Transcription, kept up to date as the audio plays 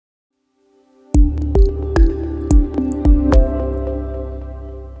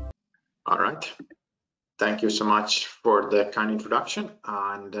Thank you so much for the kind introduction,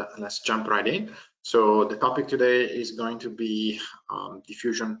 and let's jump right in. So the topic today is going to be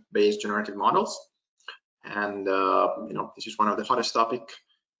diffusion-based generative models, and this is one of the hottest topics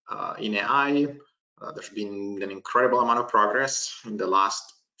in AI. There's been an incredible amount of progress in the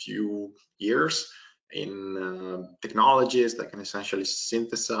last few years in technologies that can essentially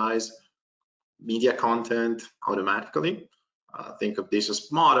synthesize media content automatically. Think of these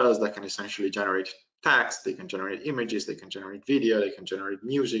as models that can essentially generate text, they can generate images, they can generate video, they can generate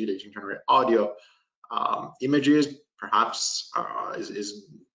music, they can generate audio. Images perhaps is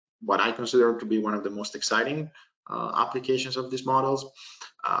what I consider to be one of the most exciting applications of these models.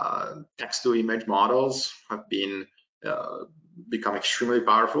 Text to image models have been become extremely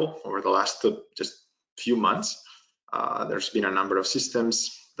powerful over the last just few months. There's been a number of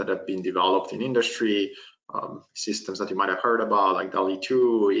systems that have been developed in industry, systems that you might have heard about, like DALL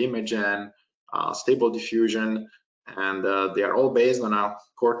 2, Imagen, Stable Diffusion, and they are all based on a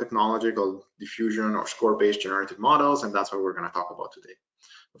core technology called diffusion or score-based generative models, and that's what we're going to talk about today.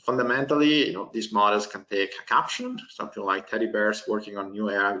 Fundamentally, these models can take a caption, something like teddy bears working on new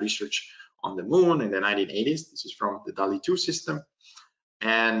AI research on the moon in the 1980s. This is from the DALL 2 system,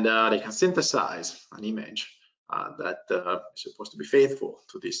 and they can synthesize an image that is supposed to be faithful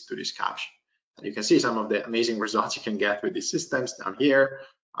to this caption. And you can see some of the amazing results you can get with these systems down here.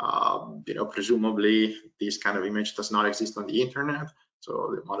 Presumably this kind of image does not exist on the internet,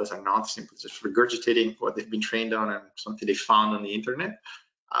 so the models are not simply just regurgitating what they've been trained on and something they found on the internet,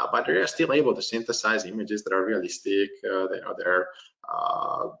 but they're still able to synthesize images that are realistic. They're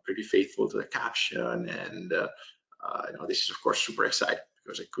pretty faithful to the caption, and this is of course super exciting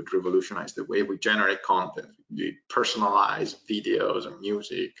because it could revolutionize the way we generate content. We personalize videos and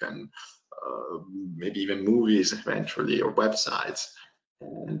music and maybe even movies eventually, or websites.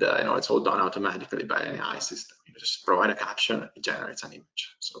 And it's all done automatically by an AI system. You just provide a caption, it generates an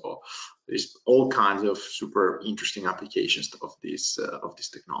image. So there's all kinds of super interesting applications of these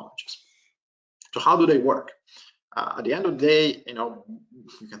technologies. So how do they work? At the end of the day,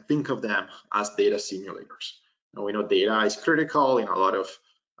 you can think of them as data simulators. We know data is critical in a lot of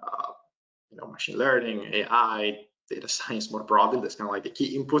machine learning, AI, data science more broadly. That's kind of like the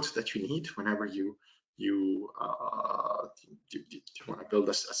key input that you need whenever you want to build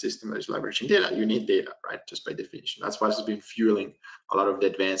a system that is leveraging data. You need data, right? Just by definition. That's what has been fueling a lot of the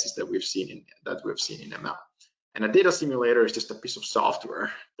advances that we've seen in ML. And a data simulator is just a piece of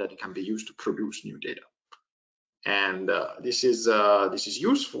software that can be used to produce new data. And this is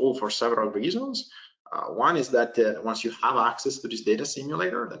useful for several reasons. One is that once you have access to this data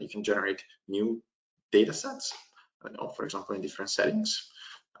simulator, then you can generate new data sets. For example, in different settings.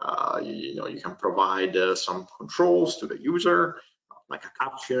 You can provide some controls to the user, like a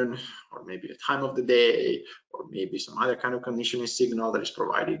caption, or maybe a time of the day, or maybe some other kind of conditioning signal that is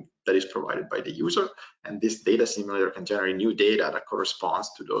provided by the user. And this data simulator can generate new data that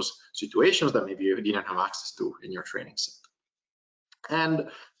corresponds to those situations that maybe you didn't have access to in your training set. And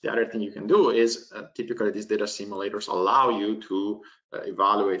the other thing you can do is typically these data simulators allow you to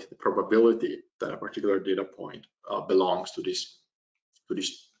evaluate the probability that a particular data point belongs to this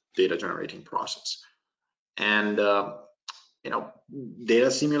data generating process. And data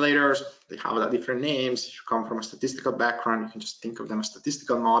simulators, they have different names. If you come from a statistical background, you can just think of them as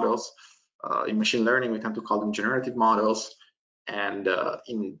statistical models. In machine learning, we tend to call them generative models. And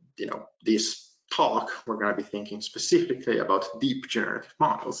in this talk, we're going to be thinking specifically about deep generative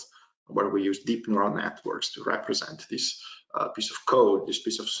models, where we use deep neural networks to represent this piece of code, this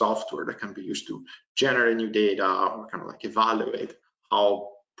piece of software that can be used to generate new data, or kind of like evaluate how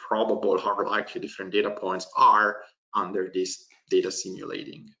probable, how likely different data points are under this data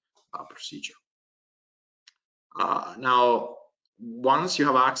simulating procedure. Now, once you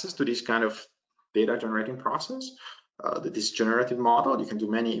have access to this kind of data generating process, this generative model, you can do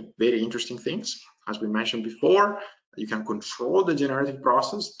many very interesting things. As we mentioned before, you can control the generative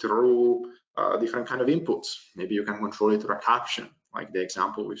process through different kind of inputs. Maybe you can control it through a caption, like the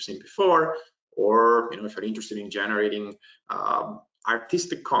example we've seen before, or if you're interested in generating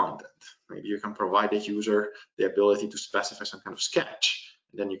artistic content, maybe you can provide the user the ability to specify some kind of sketch.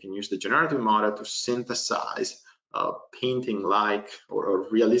 And then you can use the generative model to synthesize painting-like or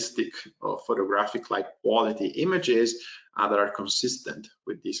realistic photographic-like quality images that are consistent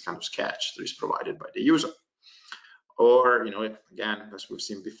with this kind of sketch that is provided by the user. Or, again, as we've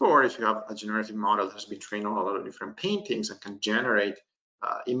seen before, if you have a generative model that has been trained on a lot of different paintings and can generate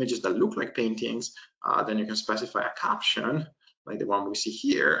images that look like paintings, then you can specify a caption like the one we see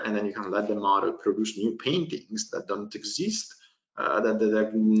here, and then you can let the model produce new paintings that don't exist that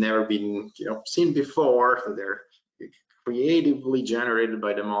have never been seen before. So they're creatively generated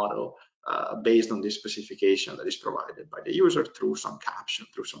by the model based on this specification that is provided by the user through some caption,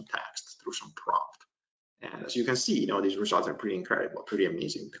 through some text, through some prompt. And as you can see, these results are pretty incredible, pretty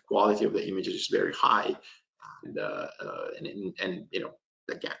amazing. The quality of the images is very high, and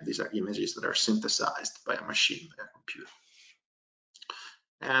again, these are images that are synthesized by a machine, by a computer.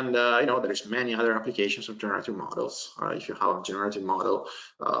 And there's many other applications of generative models. If you have a generative model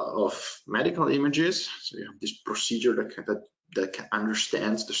of medical images, so you have this procedure that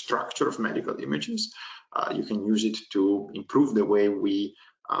understands the structure of medical images, you can use it to improve the way we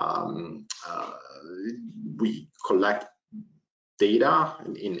collect data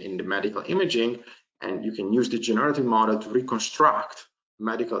in the medical imaging, and you can use the generative model to reconstruct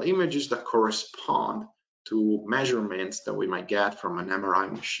medical images that correspond to measurements that we might get from an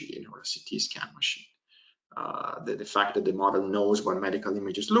MRI machine or a CT scan machine. The fact that the model knows what medical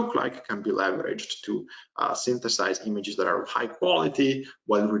images look like can be leveraged to synthesize images that are of high quality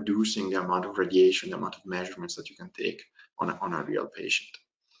while reducing the amount of radiation, the amount of measurements that you can take on a real patient.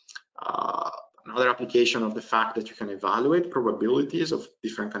 Another application of the fact that you can evaluate probabilities of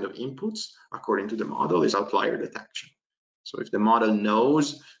different kind of inputs according to the model is outlier detection. So if the model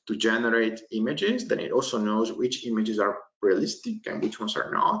knows to generate images, then it also knows which images are realistic and which ones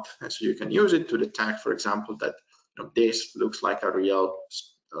are not. And so you can use it to detect, for example, that this looks like a real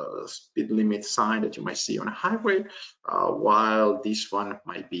speed limit sign that you might see on a highway, while this one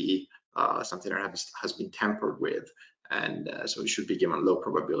might be something that has been tampered with. And so it should be given low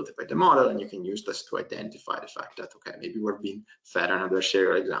probability by the model, and you can use this to identify the fact that, okay, maybe we're being fed an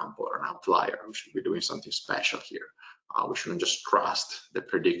adversarial example or an outlier. We should be doing something special here. We shouldn't just trust the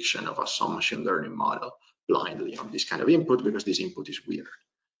prediction of some machine learning model blindly on this kind of input, because this input is weird.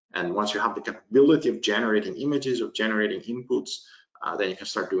 And once you have the capability of generating images, of generating inputs, then you can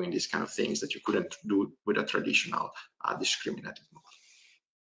start doing these kind of things that you couldn't do with a traditional discriminative model.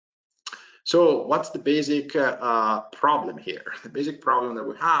 So what's the basic problem here? The basic problem that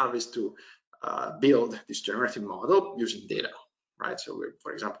we have is to build this generative model using data, right? So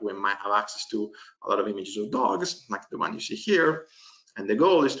for example, we might have access to a lot of images of dogs, like the one you see here. And the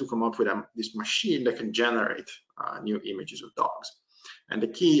goal is to come up with this machine that can generate new images of dogs. And the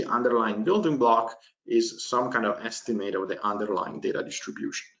key underlying building block is some kind of estimate of the underlying data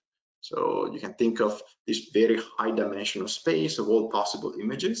distribution. So you can think of this very high dimensional space of all possible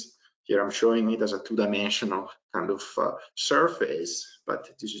images. Here I'm showing it as a two-dimensional kind of surface, but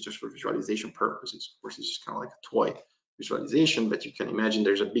this is just for visualization purposes. Of course, this is kind of like a toy visualization, but you can imagine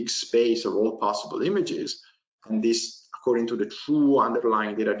there's a big space of all possible images, and this, according to the true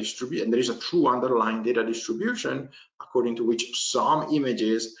underlying data distribution, and there is a true underlying data distribution according to which some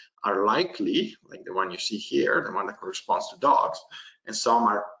images are likely, like the one you see here, the one that corresponds to dogs, and some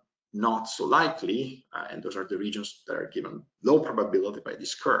are not so likely, and those are the regions that are given low probability by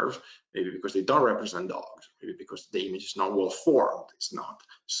this curve, maybe because they don't represent dogs, maybe because the image is not well formed, it's not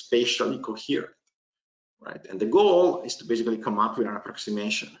spatially coherent, right? And the goal is to basically come up with an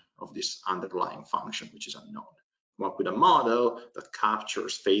approximation of this underlying function, which is unknown. Come up with a model that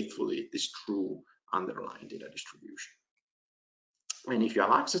captures faithfully this true underlying data distribution. And if you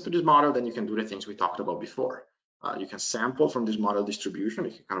have access to this model, then you can do the things we talked about before. You can sample from this model distribution.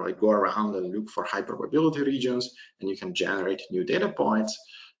 You can kind of like go around and look for high probability regions, and you can generate new data points.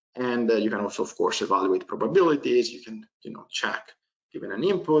 And you can also, of course, evaluate probabilities. You can, check, given an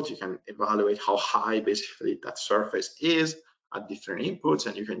input, you can evaluate how high basically that surface is at different inputs,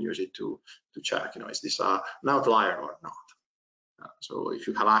 and you can use it to check, is this an outlier or not. So if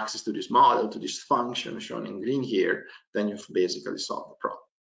you have access to this model, to this function shown in green here, then you've basically solved the problem.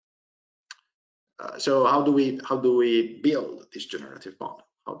 So how do we build this generative model?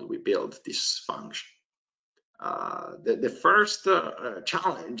 How do we build this function? The first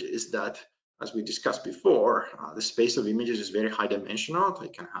challenge is that, as we discussed before, the space of images is very high dimensional.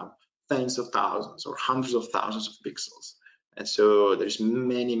 It can have tens of thousands or hundreds of thousands of pixels. And so there's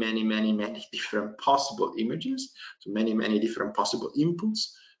many different possible images, so many different possible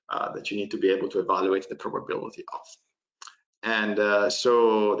inputs that you need to be able to evaluate the probability of. And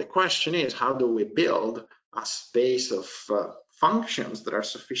so the question is, how do we build a space of functions that are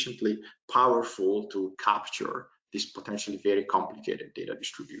sufficiently powerful to capture these potentially very complicated data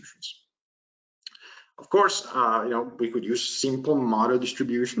distributions? Of course, we could use simple model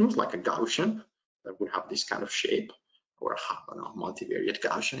distributions like a Gaussian that would have this kind of shape, or a multivariate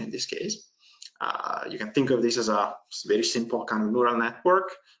Gaussian in this case. You can think of this as a very simple kind of neural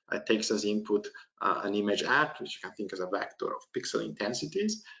network. It takes as input an image X, which you can think as a vector of pixel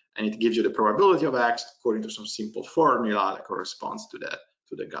intensities, and it gives you the probability of X according to some simple formula that corresponds to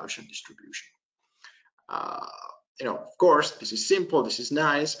the Gaussian distribution. Of course, this is simple, this is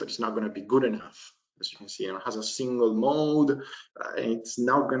nice, but it's not going to be good enough. As you can see, it has a single mode, and it's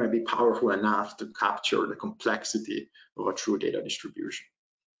not going to be powerful enough to capture the complexity of a true data distribution.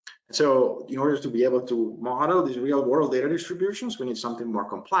 And so in order to be able to model these real world data distributions, we need something more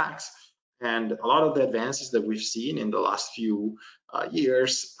complex. And a lot of the advances that we've seen in the last few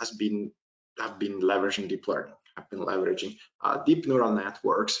years have been leveraging deep learning, have been leveraging deep neural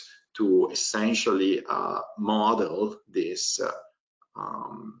networks to essentially model this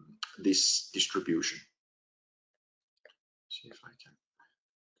distribution. See if I can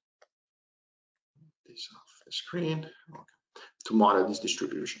get this off the screen. Okay. To model this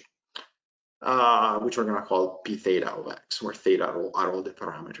distribution, which we're going to call p theta of X, where theta are all the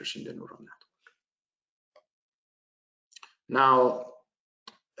parameters in the neural network. Now,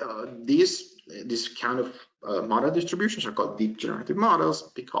 these kind of model distributions are called deep generative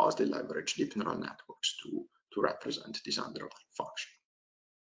models because they leverage deep neural networks to represent this underlying function.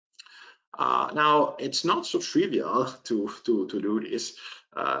 Now, it's not so trivial to do this,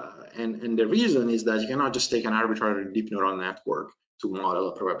 and the reason is that you cannot just take an arbitrary deep neural network to model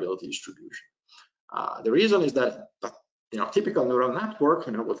a probability distribution. The reason is that typical neural network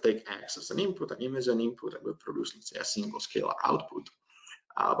will take X as an input, an image as an input, and will produce, let's say, a single scalar output.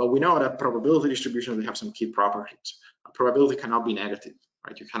 But we know that probability distributions, they have some key properties. A probability cannot be negative,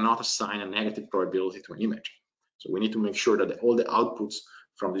 right? You cannot assign a negative probability to an image. So we need to make sure that all the outputs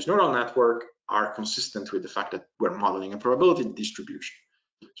from this neural network are consistent with the fact that we're modeling a probability distribution.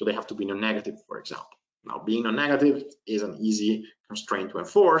 So they have to be non-negative, for example. Now, being non-negative is an easy constraint to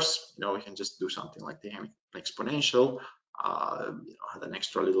enforce. We can just do something like the exponential, add an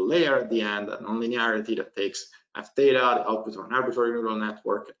extra little layer at the end, a nonlinearity that takes f theta, the output of an arbitrary neural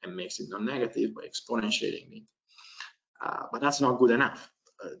network, and makes it non-negative by exponentiating it. But that's not good enough.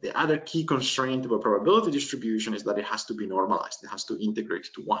 The other key constraint of a probability distribution is that it has to be normalized. It has to integrate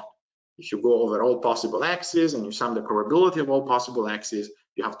to 1. If you go over all possible x's and you sum the probability of all possible x's,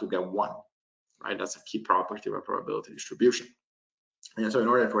 you have to get 1, right? That's a key property of a probability distribution. And so in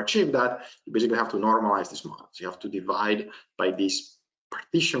order to achieve that, you basically have to normalize this model. So you have to divide by this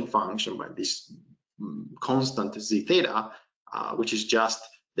partition function, by this constant z theta, which is just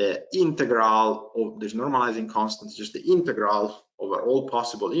the integral of this normalizing constant, just the integral over all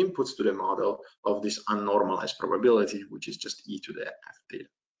possible inputs to the model of this unnormalized probability, which is just e to the f theta.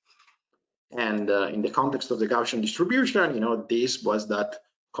 And in the context of the Gaussian distribution, this was that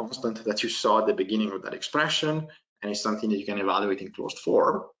constant that you saw at the beginning of that expression, and it's something that you can evaluate in closed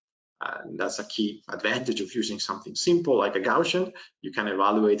form. And that's a key advantage of using something simple like a Gaussian. You can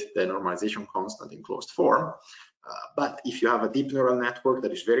evaluate the normalization constant in closed form. But if you have a deep neural network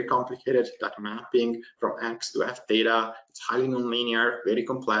that is very complicated, that mapping from X to F theta, it's highly nonlinear, very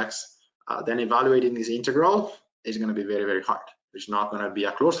complex, then evaluating this integral is going to be very, very hard. There's not going to be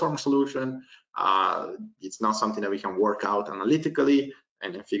a closed form solution. It's not something that we can work out analytically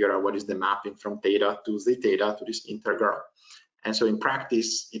and then figure out what is the mapping from theta to z theta to this integral. And so in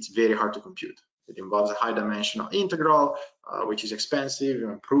practice, it's very hard to compute. It involves a high dimensional integral, which is expensive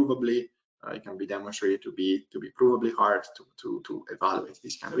and provably. It can be demonstrated to be provably hard to evaluate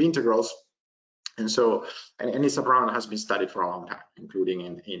these kind of integrals. And so, and it's a problem that has been studied for a long time, including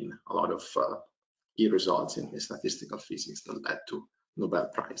in a lot of key results in statistical physics that led to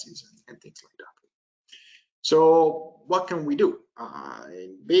Nobel Prizes and things like that. So what can we do?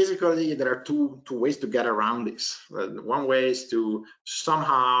 Basically, there are two ways to get around this. One way is to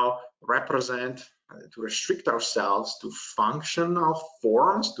somehow represent, to restrict ourselves to functional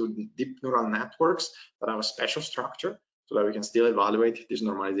forms, to deep neural networks that have a special structure so that we can still evaluate this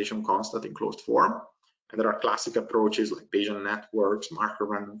normalization constant in closed form. And there are classic approaches like Bayesian networks, Markov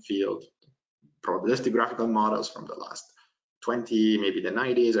random field, probabilistic graphical models from the last 20, maybe the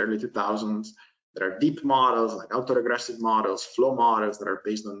 90s, early 2000s. There are deep models like autoregressive models, flow models that are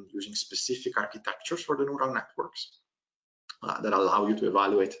based on using specific architectures for the neural networks that allow you to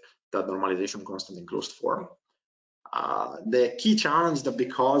evaluate that normalization constant in closed form. The key challenge is that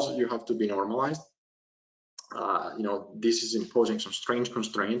because you have to be normalized, this is imposing some strange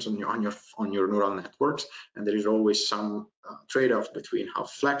constraints on your neural networks, and there is always some trade-off between how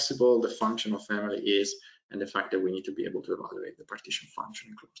flexible the functional family is and the fact that we need to be able to evaluate the partition function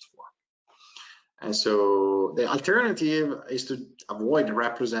in closed form. And so the alternative is to avoid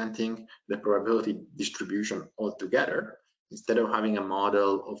representing the probability distribution altogether. Instead of having a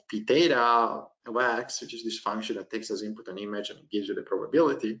model of p theta of X, which is this function that takes as input an image and gives you the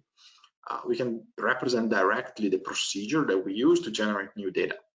probability, we can represent directly the procedure that we use to generate new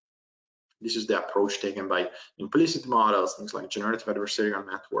data. This is the approach taken by implicit models, things like generative adversarial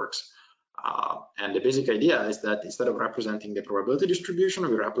networks. And the basic idea is that instead of representing the probability distribution,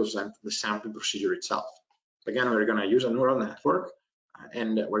 we represent the sampling procedure itself. Again, we're going to use a neural network,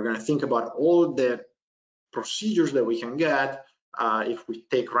 and we're going to think about all the procedures that we can get if we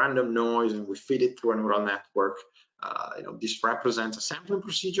take random noise and we feed it through a neural network. This represents a sampling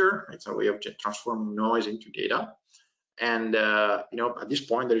procedure. It's a way of transforming noise into data. And at this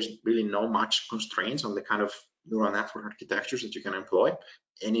point, there is really no much constraints on the kind of neural network architectures that you can employ.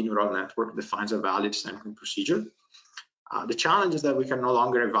 Any neural network defines a valid sampling procedure. The challenge is that we can no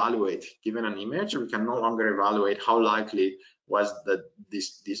longer evaluate, given an image, we can no longer evaluate how likely was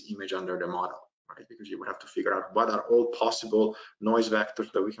this image under the model, right? Because you would have to figure out what are all possible noise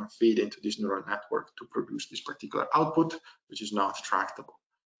vectors that we can feed into this neural network to produce this particular output, which is not tractable.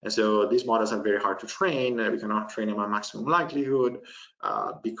 And so these models are very hard to train. We cannot train them on maximum likelihood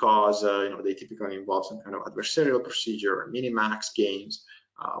because they typically involve some kind of adversarial procedure or minimax games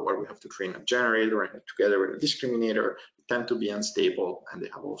where we have to train a generator and together with a discriminator. They tend to be unstable and they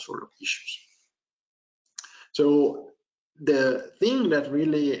have all sorts of issues. So the thing that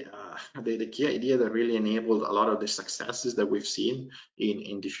really, the key idea that really enabled a lot of the successes that we've seen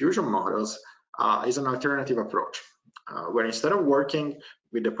in diffusion models is an alternative approach. Where instead of working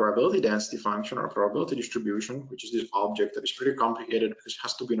with the probability density function or probability distribution, which is this object that is pretty complicated because it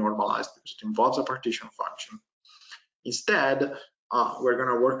has to be normalized because it involves a partition function, instead we're going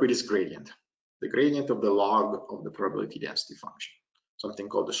to work with this gradient, the gradient of the log of the probability density function, something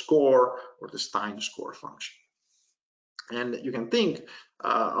called the score or the Stein score function. And you can think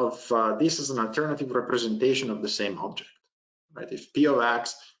of this as an alternative representation of the same object, right? If P of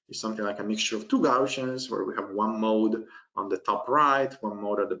X is something like a mixture of two Gaussians where we have one mode on the top right, one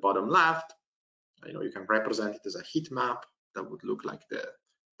mode at the bottom left, you can represent it as a heat map that would look like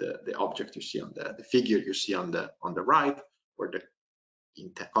the object you see on the figure you see on the right, where the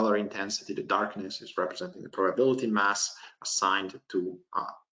color intensity, the darkness, is representing the probability mass assigned to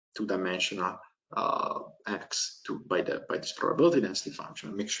two-dimensional x by this probability density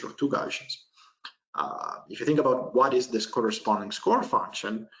function, a mixture of two Gaussians. If you think about what is this corresponding score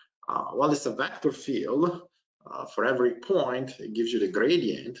function, well, it's a vector field. For every point, it gives you the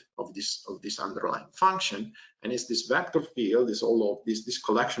gradient of this underlying function, and it's this vector field, this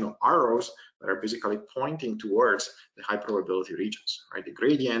collection of arrows that are basically pointing towards the high probability regions, right? The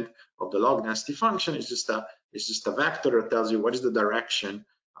gradient of the log density function is just a vector that tells you what is the direction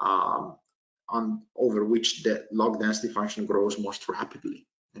over which the log density function grows most rapidly.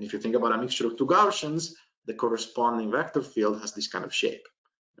 And if you think about a mixture of two Gaussians, the corresponding vector field has this kind of shape.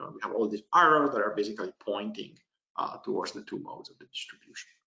 We have all these arrows that are basically pointing towards the two modes of the distribution.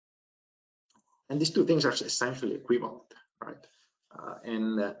 And these two things are essentially equivalent, right?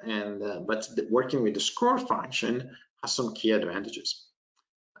 But working with the score function has some key advantages.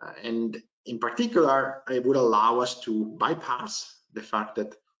 And in particular, it would allow us to bypass the fact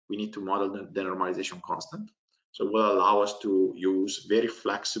that we need to model the normalization constant. So it will allow us to use very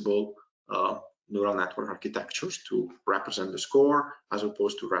flexible neural network architectures to represent the score as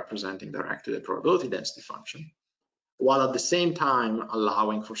opposed to representing directly the probability density function, while at the same time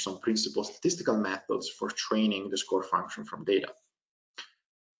allowing for some principal statistical methods for training the score function from data.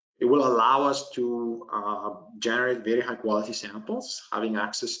 It will allow us to generate very high quality samples. Having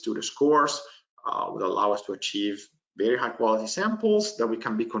access to the scores will allow us to achieve very high quality samples that we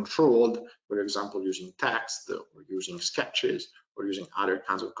can be controlled, for example, using text or using sketches or using other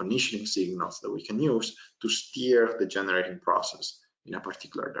kinds of conditioning signals that we can use to steer the generating process in a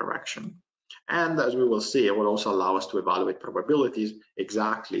particular direction. And as we will see, it will also allow us to evaluate probabilities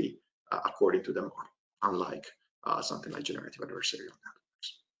exactly according to the model, unlike something like generative adversarial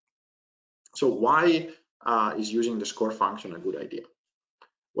networks. So why is using the score function a good idea?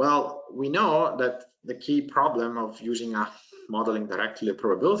 Well, we know that the key problem of using a modeling directly a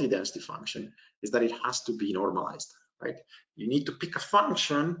probability density function is that it has to be normalized, right? You need to pick a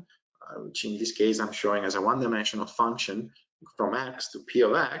function, which in this case I'm showing as a one-dimensional function from x to p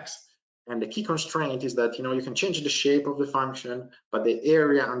of x, and the key constraint is that you can change the shape of the function, but the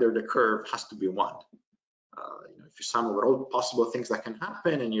area under the curve has to be 1. If you sum over all the possible things that can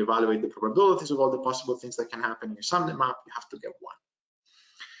happen and you evaluate the probabilities of all the possible things that can happen, and you sum them up, you have to get 1.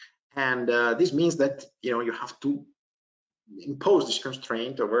 And this means that you have to impose this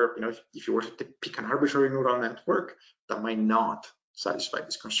constraint over, if you were to pick an arbitrary neural network that might not satisfy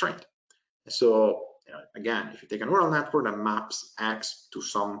this constraint. So again, if you take a neural network that maps x to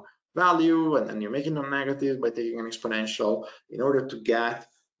some value and then you're making them negative by taking an exponential, in order to get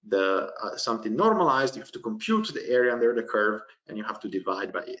something normalized, you have to compute the area under the curve, and you have to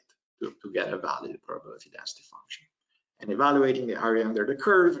divide by it to get a valid probability density function. And evaluating the area under the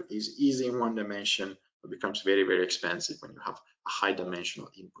curve is easy in one dimension, but becomes very, very expensive when you have a high dimensional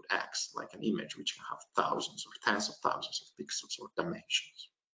input X, like an image, which can have thousands or tens of thousands of pixels or dimensions.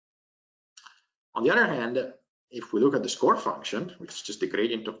 On the other hand, if we look at the score function, which is just the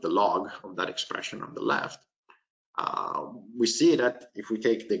gradient of the log of that expression on the left, we see that if we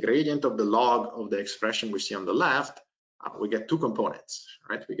take the gradient of the log of the expression we see on the left, we get two components,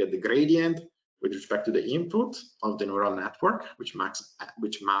 right? We get the gradient with respect to the input of the neural network, which maps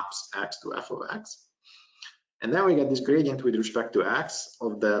X to f of X. And then we get this gradient with respect to X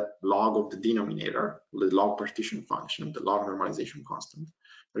of the log of the denominator, the log partition function, the log normalization constant.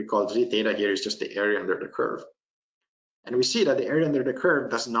 Recall z theta here is just the area under the curve. And we see that the area under the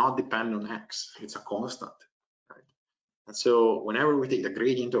curve does not depend on X, it's a constant. Right? And so whenever we take the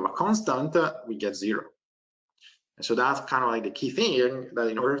gradient of a constant, we get 0. And so that's kind of like the key thing, that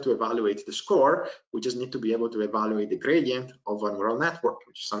in order to evaluate the score, we just need to be able to evaluate the gradient of a neural network,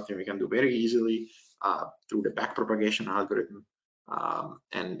 which is something we can do very easily through the backpropagation algorithm.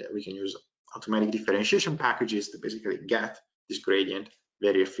 And we can use automatic differentiation packages to basically get this gradient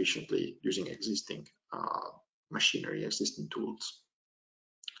very efficiently using existing machinery, existing tools.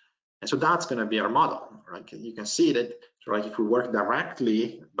 And so that's going to be our model, right? You can see that, right, if we work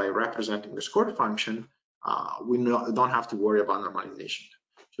directly by representing the score function, we don't have to worry about normalization.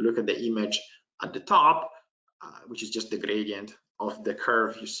 If you look at the image at the top, which is just the gradient of the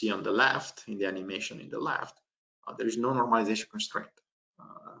curve you see on the left, in the animation in the left, there is no normalization constraint.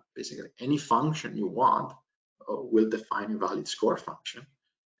 Basically, any function you want will define a valid score function.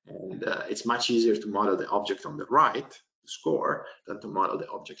 And it's much easier to model the object on the right, the score, than to model the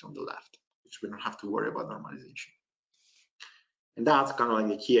object on the left, which we don't have to worry about normalization. And that's kind of like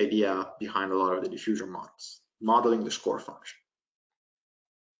the key idea behind a lot of the diffusion models, modeling the score function.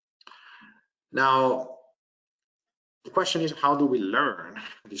 Now, the question is, how do we learn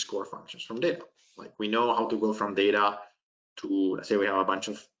these score functions from data? Like, we know how to go from data to, let's say we have a bunch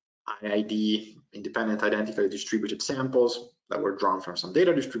of IID, independent identically distributed samples that were drawn from some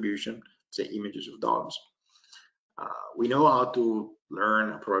data distribution, say images of dogs. We know how to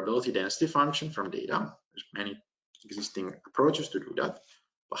learn a probability density function from data. There's many existing approaches to do that.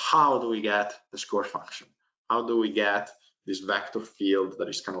 But how do we get the score function? How do we get this vector field that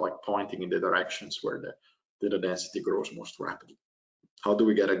is kind of like pointing in the directions where the data density grows most rapidly? How do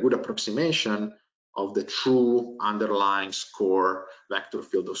we get a good approximation of the true underlying score vector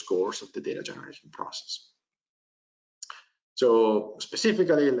field of scores of the data generation process? So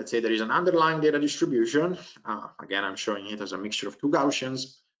specifically, let's say there is an underlying data distribution. Again, I'm showing it as a mixture of two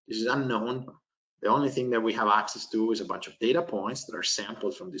Gaussians. This is unknown. The only thing that we have access to is a bunch of data points that are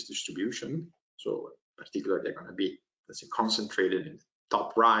sampled from this distribution. So particularly, they're going to be, let's say, concentrated in the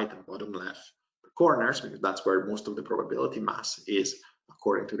top right and bottom left corners, because that's where most of the probability mass is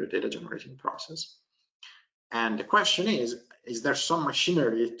according to the data generation process. And the question is there some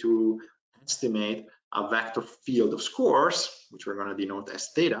machinery to estimate a vector field of scores, which we're going to denote as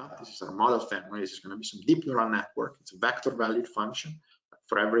theta? This is our model family. This is going to be some deep neural network. It's a vector valued function.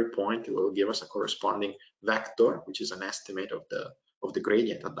 For every point, it will give us a corresponding vector, which is an estimate of the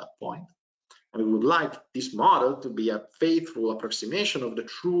gradient at that point. And we would like this model to be a faithful approximation of the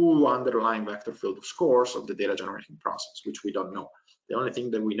true underlying vector field of scores of the data generation process, which we don't know. The only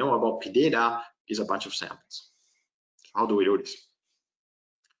thing that we know about p-data is a bunch of samples. How do we do this?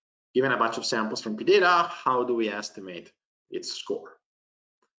 Given a bunch of samples from p-data, how do we estimate its score?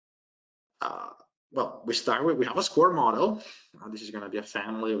 Well, we have a score model. This is going to be a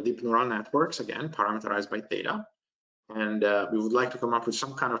family of deep neural networks, again, parameterized by theta. And we would like to come up with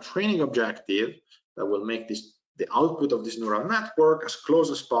some kind of training objective that will make the output of this neural network as close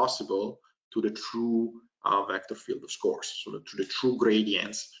as possible to the true vector field of scores, so to the true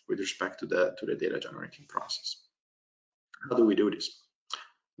gradients with respect to the data generating process. How do we do this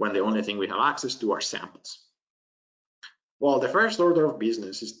when the only thing we have access to are samples? Well, the first order of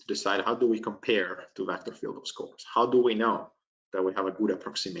business is to decide, how do we compare to vector field of scores? How do we know that we have a good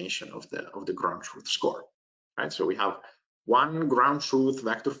approximation of the ground truth score? Right, so we have one ground truth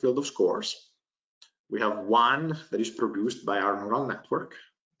vector field of scores. We have one that is produced by our neural network.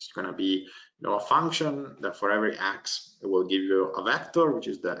 It's going to be, a function that for every x, it will give you a vector, which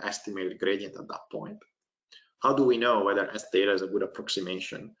is the estimated gradient at that point. How do we know whether S theta is a good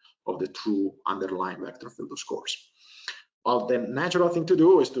approximation of the true underlying vector field of scores? Well, the natural thing to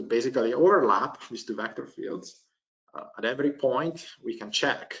do is to basically overlap these two vector fields. At every point, we can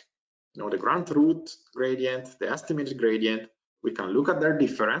check the ground truth gradient, the estimated gradient we can look at their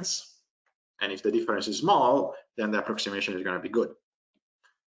difference, and if the difference is small, then the approximation is going to be good.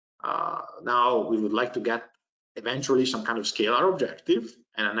 Now we would like to get eventually some kind of scalar objective,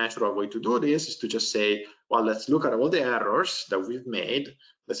 and a natural way to do this is to just say, well, let's look at all the errors that we've made,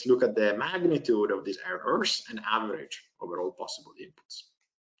 let's look at the magnitude of these errors and average over all possible inputs.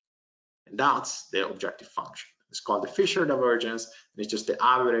 And that's the objective function. It's called the Fisher divergence, and it's just the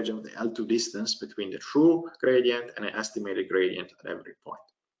average of the L2 distance between the true gradient and an estimated gradient at every point.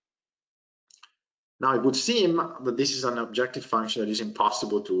 Now, it would seem that this is an objective function that is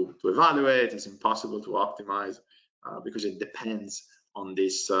impossible to evaluate, it's impossible to optimize, because it depends on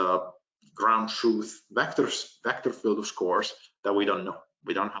this ground truth vector field of scores that we don't know.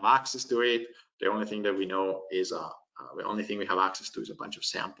 We don't have access to it. The only thing that we know is the only thing we have access to is a bunch of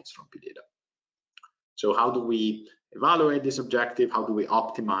samples from PData. So how do we evaluate this objective? How do we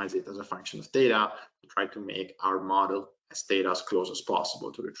optimize it as a function of data to try to make our model as data as close as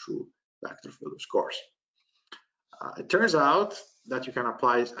possible to the true vector field of scores? It turns out that you can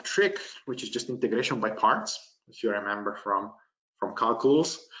apply a trick, which is just integration by parts. If you remember from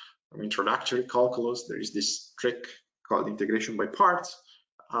calculus, from introductory calculus, there is this trick called integration by parts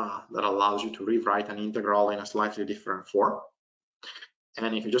that allows you to rewrite an integral in a slightly different form.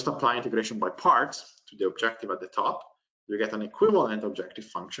 And if you just apply integration by parts to the objective at the top, you get an equivalent objective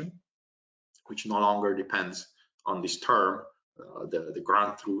function, which no longer depends on this term, the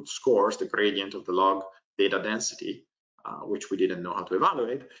ground truth scores, the gradient of the log data density, which we didn't know how to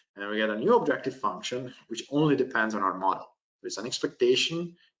evaluate. And we get a new objective function, which only depends on our model. It's an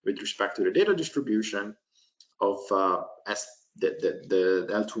expectation with respect to the data distribution of the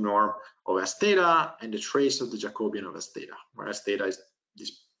L2 norm of S theta and the trace of the Jacobian of S theta, where S theta is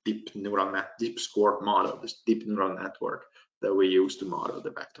this deep score model, this deep neural network that we use to model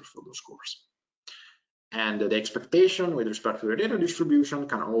the vector field of scores. And the expectation with respect to the data distribution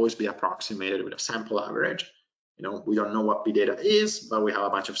can always be approximated with a sample average. You know, we don't know what P data is, but we have a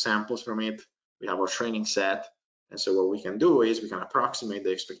bunch of samples from it. We have our training set. And so what we can do is we can approximate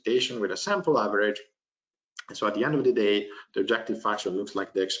the expectation with a sample average. And so at the end of the day, the objective function looks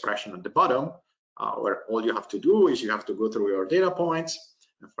like the expression at the bottom, where all you have to do is you have to go through your data points.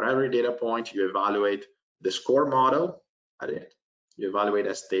 And for every data point, you evaluate the score model at it. You evaluate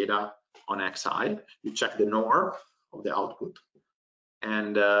S theta on Xi. You check the norm of the output.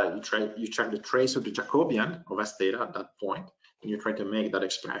 And you check the trace of the Jacobian of S theta at that point. And you try to make that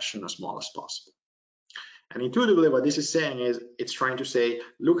expression as small as possible. And intuitively, what this is saying is it's trying to say,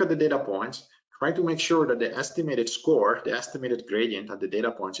 look at the data points, try to make sure that the estimated score, the estimated gradient at the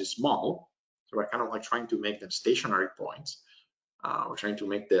data points is small. So we're kind of like trying to make them stationary points. We're trying to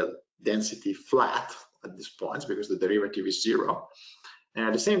make the density flat at these points because the derivative is 0. And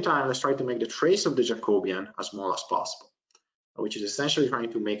at the same time, let's try to make the trace of the Jacobian as small as possible, which is essentially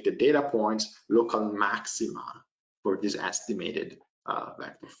trying to make the data points local maxima for this estimated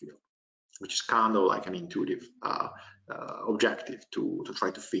vector field, which is kind of like an intuitive objective to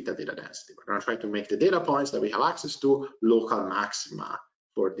try to fit the data density. We're going to try to make the data points that we have access to local maxima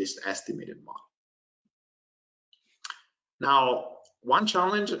for this estimated model. Now, one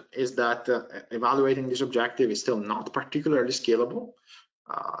challenge is that evaluating this objective is still not particularly scalable.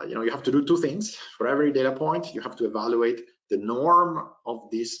 You have to do two things. For every data point, you have to evaluate the norm of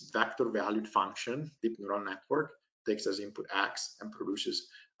this vector valued function. Deep neural network takes as input X and produces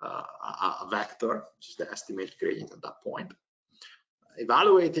a vector, which is the estimated gradient at that point.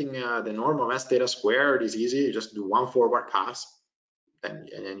 Evaluating the norm of S theta squared is easy. You just do one forward pass, and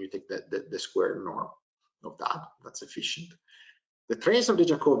then you take the squared norm of that. That's efficient. The trace of the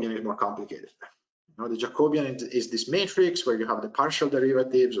Jacobian is more complicated. The Jacobian is this matrix where you have the partial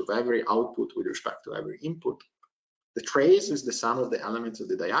derivatives of every output with respect to every input. The trace is the sum of the elements of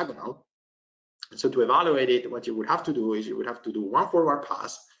the diagonal. And so to evaluate it, what you would have to do is you would have to do one forward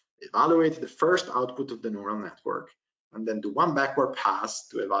pass, evaluate the first output of the neural network, and then do one backward pass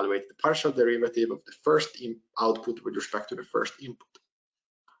to evaluate the partial derivative of the first output with respect to the first input.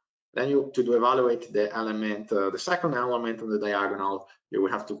 Then to evaluate the element, the second element on the diagonal, you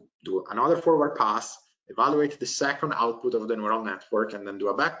would have to do another forward pass, evaluate the second output of the neural network, and then do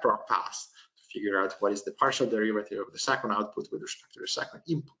a backward pass to figure out what is the partial derivative of the second output with respect to the second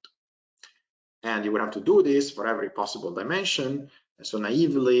input. And you would have to do this for every possible dimension. And so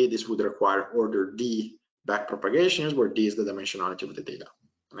naively, this would require order D backpropagations, where D is the dimensionality of the data.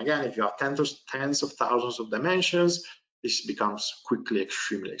 And again, if you have tens of thousands of dimensions, this becomes quickly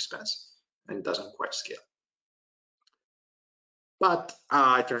extremely expensive, and it doesn't quite scale. But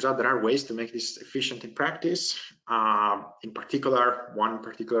it turns out there are ways to make this efficient in practice. In particular, one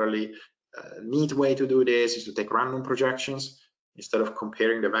particularly neat way to do this is to take random projections. instead of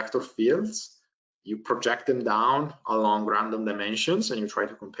comparing the vector fields, you project them down along random dimensions and you try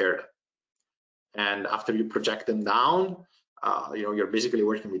to compare them. And after you project them down, you're basically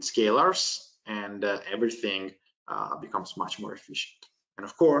working with scalars, and everything becomes much more efficient. And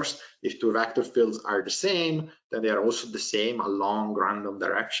of course, if two vector fields are the same, then they are also the same along random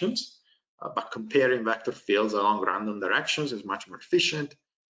directions. But comparing vector fields along random directions is much more efficient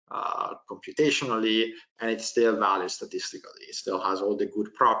computationally, and it's still valid statistically. It still has all the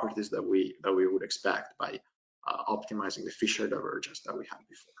good properties that we would expect by optimizing the Fisher divergence that we had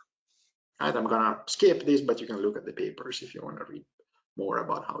before. Right, I'm gonna skip this, but you can look at the papers if you want to read more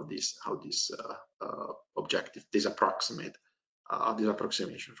about how these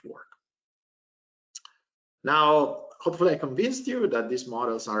approximations work. Now, hopefully I convinced you that these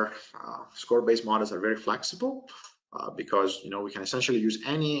models are score-based models are very flexible because we can essentially use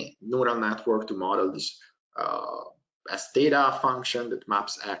any neural network to model this as data function that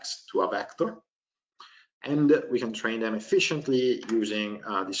maps X to a vector, and we can train them efficiently using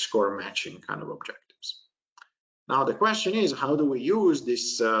the score matching kind of objectives. Now the question is, how do we use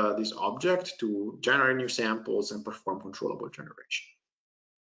this object to generate new samples and perform controllable generation?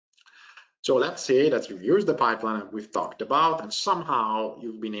 So let's say that you've used the pipeline that we've talked about, and somehow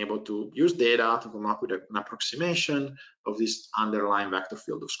you've been able to use data to come up with an approximation of this underlying vector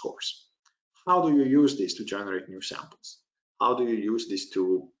field of scores. How do you use this to generate new samples? How do you use this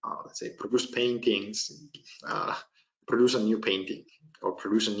to, let's say, produce paintings, produce a new painting, or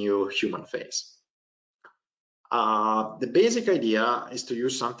produce a new human face? The basic idea is to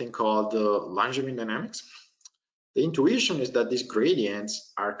use something called Langevin dynamics. The intuition is that these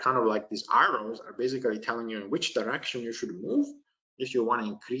gradients are kind of like these arrows are basically telling you in which direction you should move if you want to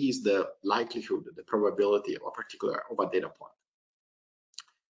increase the likelihood, the probability of a data point.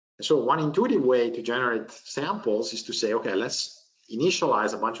 And so one intuitive way to generate samples is to say, okay, let's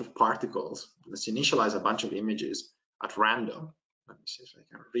initialize a bunch of particles. Let's initialize a bunch of images at random. Let me see if I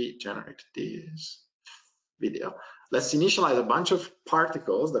can regenerate this video. Let's initialize a bunch of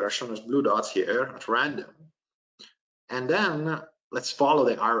particles that are shown as blue dots here at random. And then let's follow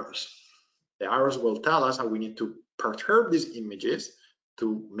the arrows. The arrows will tell us how we need to perturb these images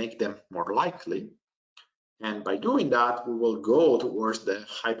to make them more likely. And by doing that, we will go towards the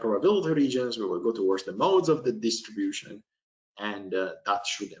high probability regions, we will go towards the modes of the distribution, and that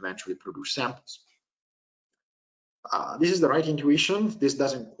should eventually produce samples. This is the right intuition. This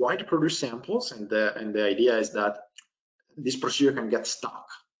doesn't quite produce samples, and the idea is that this procedure can get stuck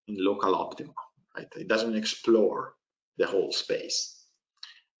in local optima, right? It doesn't explore the whole space.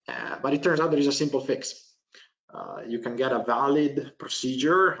 But it turns out there is a simple fix. You can get a valid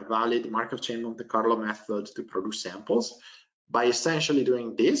procedure, a valid Markov chain Monte Carlo method to produce samples by essentially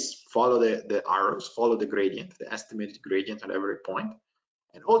doing this: follow the arrows, follow the gradient, the estimated gradient at every point.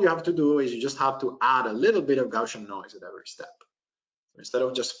 And all you have to do is you just have to add a little bit of Gaussian noise at every step. So instead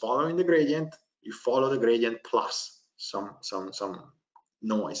of just following the gradient, you follow the gradient plus some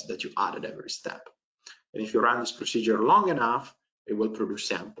noise that you add at every step. And if you run this procedure long enough, it will produce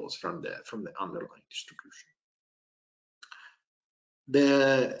samples from the underlying distribution.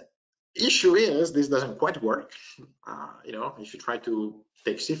 The issue is this doesn't quite work. If you try to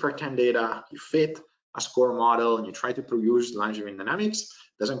take CIFAR-10 data, you fit a score model, and you try to produce Langevin dynamics,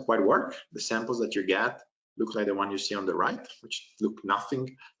 doesn't quite work. The samples that you get look like the one you see on the right, which look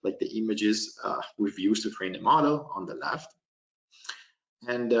nothing like the images we've used to train the model on the left.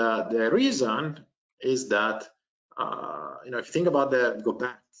 And the reason is that if you think about go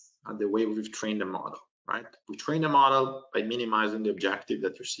back at the way we've trained the model, right? We train the model by minimizing the objective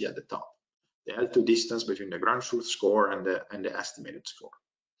that you see at the top, the L2 distance between the ground truth score and the estimated score.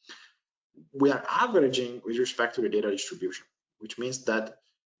 We are averaging with respect to the data distribution, which means that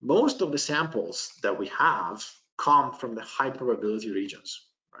most of the samples that we have come from the high probability regions,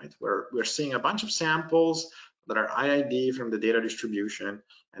 right? We're seeing a bunch of samples that are IID from the data distribution,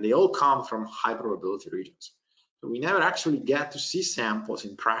 and they all come from high probability regions. So we never actually get to see samples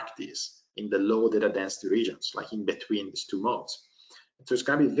in practice in the low data density regions, like in between these two modes. So it's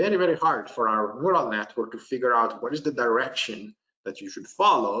going to be very, very hard for our neural network to figure out what is the direction that you should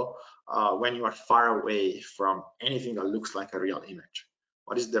follow when you are far away from anything that looks like a real image.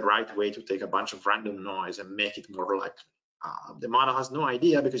 What is the right way to take a bunch of random noise and make it more likely? The model has no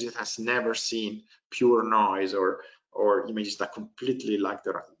idea because it has never seen pure noise or images that completely lack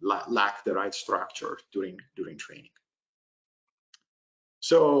the right structure during training.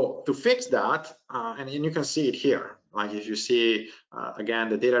 So to fix that, and you can see it here, like if you see, again,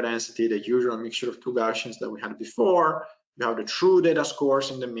 the data density, the usual mixture of two Gaussians that we had before, you have the true data scores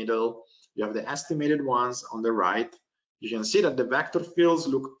in the middle, you have the estimated ones on the right, you can see that the vector fields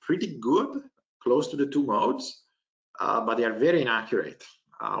look pretty good, close to the two modes, but they are very inaccurate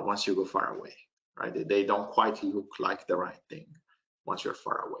once you go far away, right? They don't quite look like the right thing once you're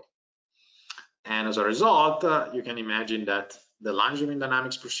far away. And as a result, you can imagine that the line-driven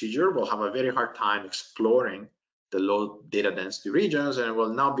dynamics procedure will have a very hard time exploring the low data density regions, and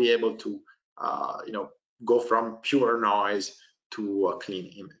will not be able to go from pure noise to a clean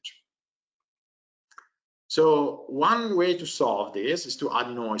image. So one way to solve this is to add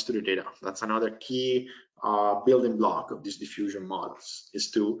noise to the data. That's another key building block of these diffusion models,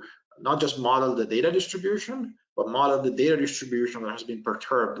 is to not just model the data distribution, but model the data distribution that has been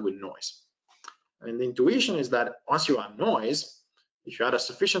perturbed with noise. And the intuition is that once you add noise, if you add a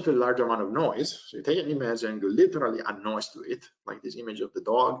sufficiently large amount of noise, so you take an image and you literally add noise to it, like this image of the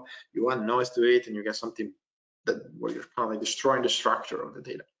dog, you add noise to it and you get something where you're kind of like destroying the structure of the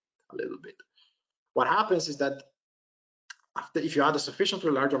data a little bit. What happens is that if you add a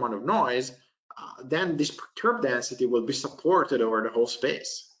sufficiently large amount of noise, then this perturbed density will be supported over the whole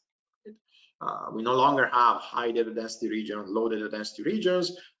space. We no longer have high data density regions, low data density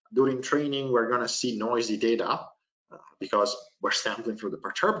regions. During training, we're going to see noisy data because we're sampling for the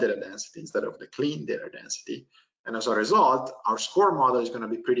perturbed data density instead of the clean data density. And as a result, our score model is going to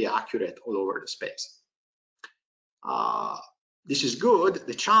be pretty accurate all over the space. This is good.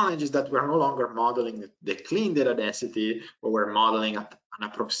 The challenge is that we're no longer modeling the clean data density, but we're modeling an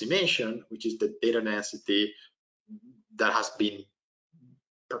approximation, which is the data density that has been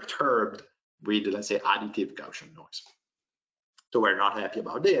perturbed with, let's say, additive Gaussian noise. So we're not happy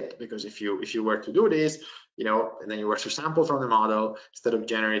about it, because if you were to do this, and then you were to sample from the model, instead of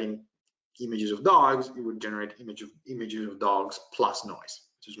generating images of dogs, you would generate images of dogs plus noise,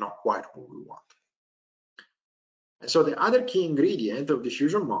 which is not quite what we want. And so the other key ingredient of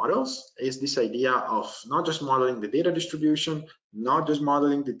diffusion models is this idea of not just modeling the data distribution, not just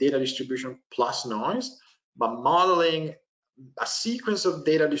modeling the data distribution plus noise, but modeling a sequence of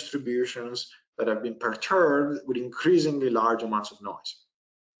data distributions that have been perturbed with increasingly large amounts of noise.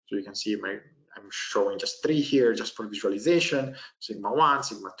 So you can see I'm showing just 3 here just for visualization: sigma 1,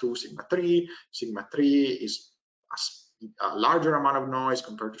 sigma 2, sigma 3. Sigma 3 is a larger amount of noise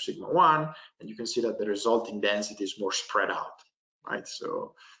compared to sigma 1, and you can see that the resulting density is more spread out, right?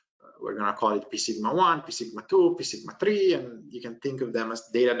 So we're going to call it P sigma 1, P sigma 2, P sigma 3, and you can think of them as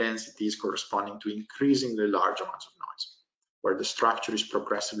data densities corresponding to increasingly large amounts of noise, where the structure is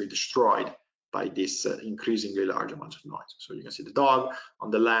progressively destroyed by this increasingly large amounts of noise. So you can see the dog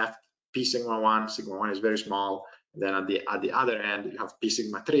on the left, P sigma 1 is very small, and then at the other end you have P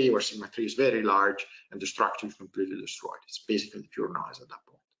sigma 3, where sigma 3 is very large and the structure is completely destroyed. It's basically pure noise at that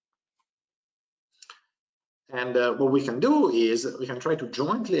point. And what we can do is we can try to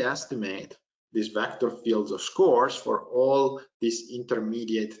jointly estimate these vector fields of scores for all these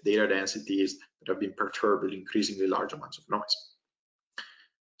intermediate data densities that have been perturbed with increasingly large amounts of noise.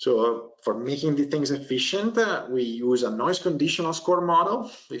 So for making the things efficient, we use a noise conditional score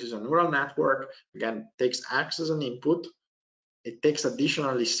model. This is a neural network. Again, takes X as an input. It takes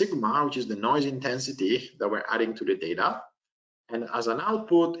additionally sigma, which is the noise intensity that we're adding to the data. And as an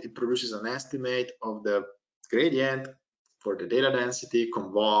output, it produces an estimate of the gradient for the data density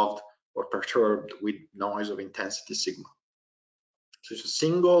convolved or perturbed with noise of intensity sigma. So it's a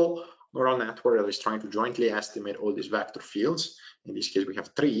single neural network that is trying to jointly estimate all these vector fields. In this case, we have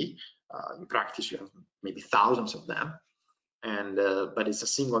 3. In practice, you have maybe thousands of them. And but it's a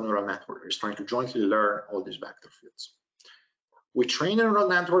single neural network that is trying to jointly learn all these vector fields. We train a neural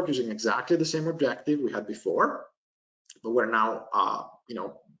network using exactly the same objective we had before, but we're now,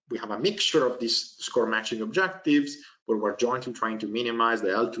 we have a mixture of these score matching objectives where we're jointly trying to minimize the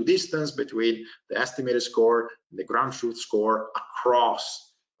L2 distance between the estimated score and the ground truth score across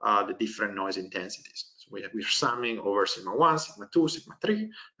the different noise intensities. So we're summing over sigma 1, sigma 2, sigma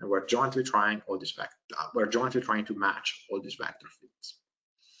 3, and we're jointly trying all these we're jointly trying to match all these vector fields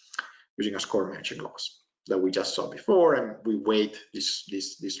using a score matching loss that we just saw before, and we weight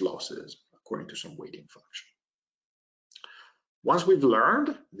these losses according to some weighting function. Once we've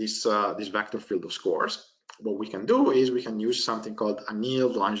learned this vector field of scores, what we can do is we can use something called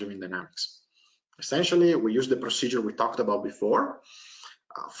annealed line-driven dynamics. Essentially, we use the procedure we talked about before,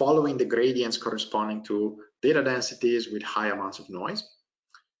 following the gradients corresponding to data densities with high amounts of noise.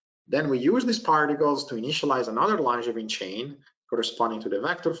 Then we use these particles to initialize another line-driven chain corresponding to the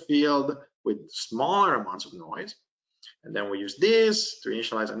vector field with smaller amounts of noise. And then we use this to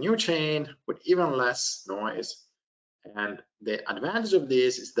initialize a new chain with even less noise. And the advantage of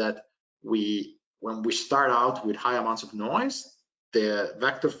this is that when we start out with high amounts of noise, the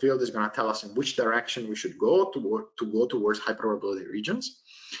vector field is going to tell us in which direction we should go to go towards high probability regions.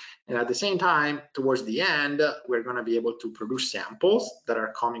 And at the same time, towards the end, we're going to be able to produce samples that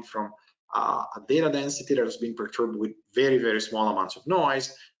are coming from a data density that has been perturbed with very, very small amounts of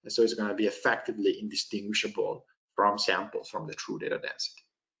noise. And so it's going to be effectively indistinguishable from samples from the true data density.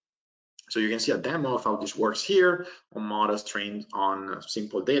 So you can see a demo of how this works here on models trained on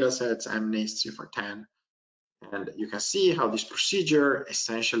simple data sets, MNIST, CFR10. And you can see how this procedure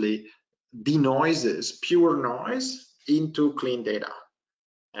essentially denoises pure noise into clean data.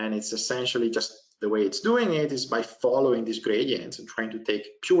 And it's essentially just the way it's doing it is by following these gradients and trying to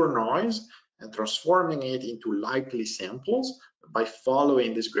take pure noise and transforming it into likely samples by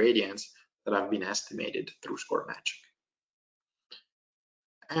following these gradients that have been estimated through score matching.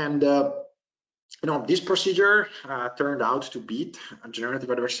 And this procedure turned out to beat generative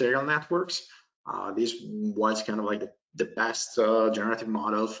adversarial networks. This was kind of like the best generative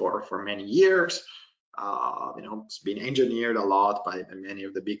model for many years. It's been engineered a lot by many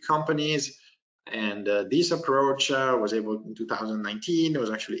of the big companies, and this approach was able in 2019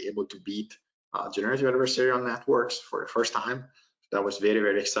 was actually able to beat generative adversarial networks for the first time. That was very,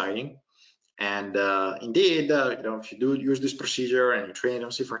 very exciting. And indeed, if you do use this procedure and you train it on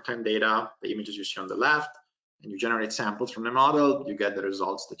CFR10 data, the images you see on the left, and you generate samples from the model, you get the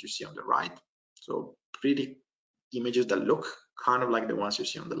results that you see on the right. So pretty images that look kind of like the ones you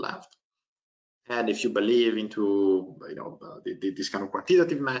see on the left. And if you believe into these kind of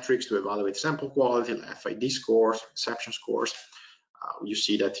quantitative metrics to evaluate sample quality, like FID scores, exception scores, you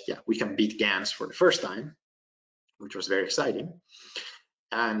see that we can beat GANs for the first time, which was very exciting.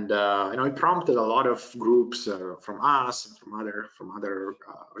 And it prompted a lot of groups from us and from other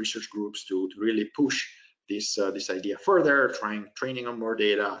research groups to really push this idea further, training on more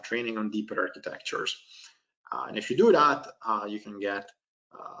data, training on deeper architectures. And if you do that, you can get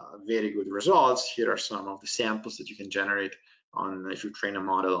very good results. Here are some of the samples that you can generate if you train a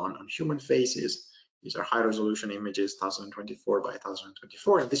model on human faces. These are high resolution images, 1024 by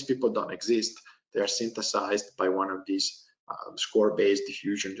 1024, and these people don't exist. They are synthesized by one of these score-based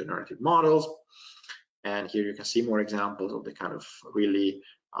diffusion generative models. And here you can see more examples of the kind of really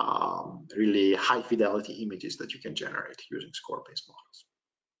high fidelity images that you can generate using score-based models.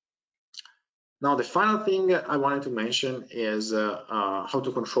 Now, the final thing I wanted to mention is how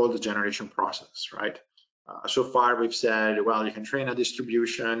to control the generation process, right? So far, we've said, well, you can train a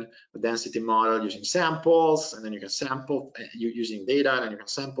distribution, a density model using samples, and then you can sample using data, and then you can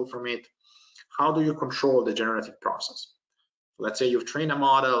sample from it. How do you control the generative process? Let's say you've trained a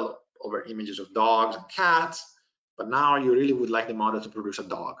model over images of dogs and cats, but now you really would like the model to produce a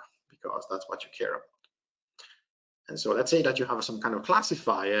dog because that's what you care about. And so let's say that you have some kind of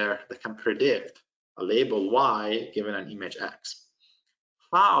classifier that can predict a label Y given an image X.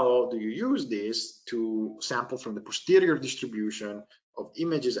 How do you use this to sample from the posterior distribution of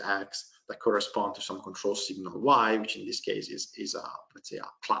images X that correspond to some control signal Y, which in this case is let's say a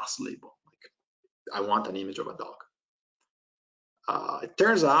class label, like I want an image of a dog. It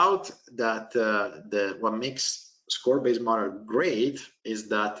turns out that what makes score-based model great is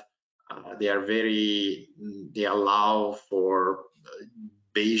that they allow for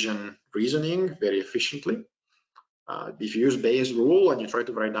Bayesian reasoning very efficiently. If you use Bayes' rule and you try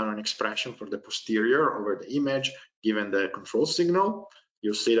to write down an expression for the posterior over the image given the control signal,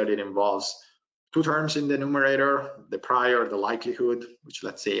 you'll see that it involves two terms in the numerator, the prior, the likelihood, which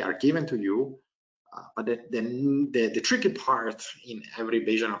let's say are given to you. But the tricky part in every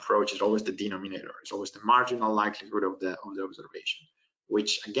Bayesian approach is always the denominator. It's always the marginal likelihood of the observation,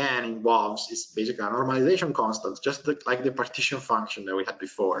 which again involves is basically a normalization constant, just like the partition function that we had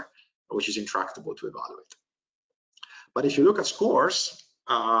before, which is intractable to evaluate. But if you look at scores,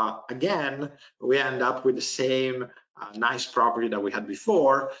 again, we end up with the same nice property that we had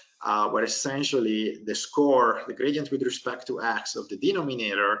before, where essentially the score, the gradient with respect to X of the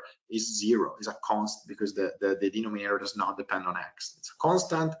denominator is 0, is a constant because the denominator does not depend on X. It's a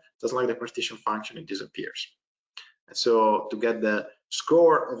constant, just like the partition function, it disappears. And so to get the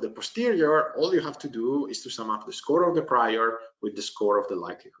score of the posterior, all you have to do is to sum up the score of the prior with the score of the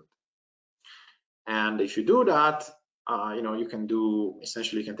likelihood. And if you do that, you can do,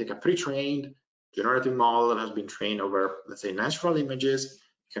 essentially you can take a pre-trained generative model that has been trained over, let's say, natural images.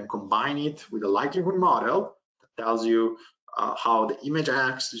 You can combine it with a likelihood model that tells you how the image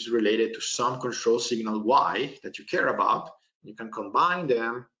X is related to some control signal Y that you care about. You can combine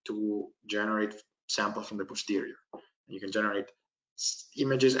them to generate samples from the posterior. And you can generate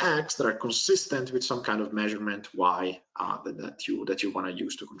images X that are consistent with some kind of measurement Y that you want to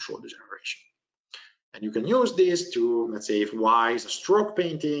use to control the generation. And you can use this to, let's say, if Y is a stroke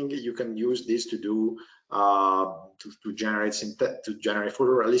painting, you can use this to do to generate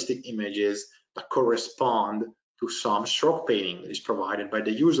photorealistic images that correspond to some stroke painting that is provided by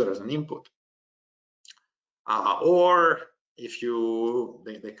the user as an input. Or if you,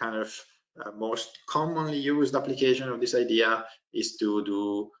 the kind of most commonly used application of this idea is to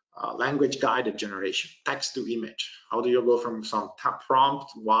do language guided generation, text to image. How do you go from some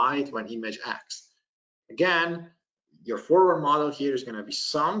prompt Y to an image X? Again, your forward model here is going to be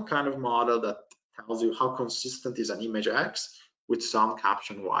some kind of model that tells you how consistent is an image X with some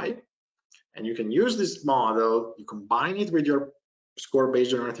caption Y. And you can use this model, you combine it with your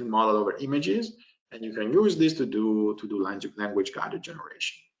score-based generative model over images, and you can use this to do language guided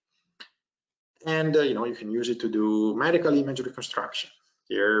generation. And you can use it to do medical image reconstruction.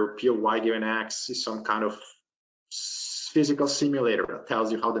 Here, P of Y given X is some kind of physical simulator that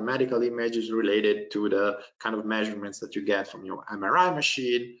tells you how the medical image is related to the kind of measurements that you get from your MRI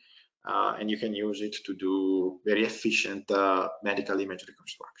machine, and you can use it to do very efficient medical image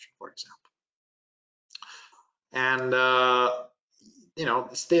reconstruction, for example. And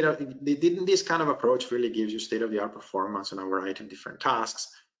this kind of approach really gives you state-of-the-art performance on a variety of different tasks,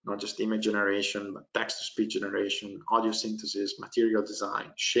 not just image generation, but text-to-speech generation, audio synthesis, material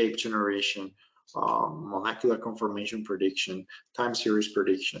design, shape generation, molecular conformation prediction, time series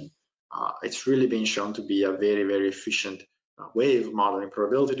prediction. It's really been shown to be a very, very efficient way of modeling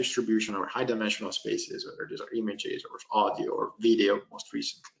probability distribution over high-dimensional spaces, whether these are images or audio or video most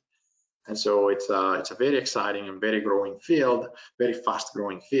recently. And so it's a very exciting and very growing field, very fast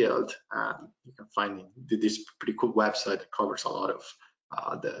growing field. You can find this pretty cool website that covers a lot of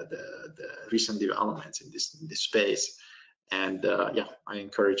the recent developments in this space. And yeah, I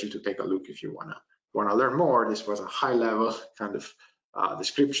encourage you to take a look if you wanna learn more. This was a high level kind of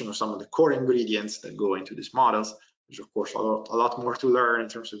description of some of the core ingredients that go into these models. There's of course a lot more to learn in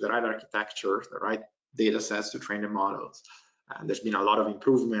terms of the right architecture, the right data sets to train the models. And there's been a lot of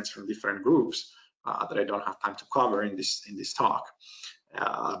improvements from different groups that I don't have time to cover in this talk.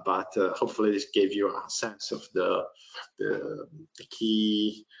 But hopefully this gave you a sense of the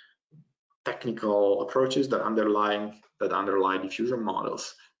key technical approaches that underlie diffusion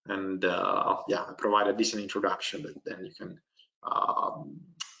models. And yeah, I provide a decent introduction that then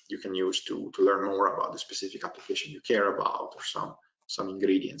you can use to learn more about the specific application you care about, or some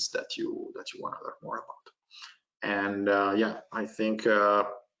ingredients that you want to learn more about. And yeah, I think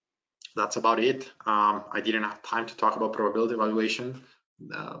that's about it. I didn't have time to talk about probability evaluation.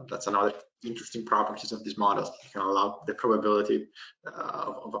 That's another interesting properties of these models. You can allow the probability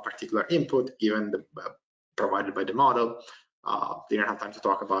of a particular input given provided by the model. Didn't have time to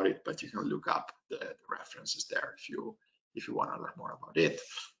talk about it, but you can look up the references there if you want to learn more about it.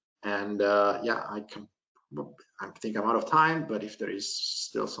 And yeah, I think I'm out of time, but if there is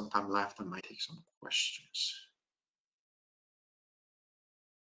still some time left, I might take some questions.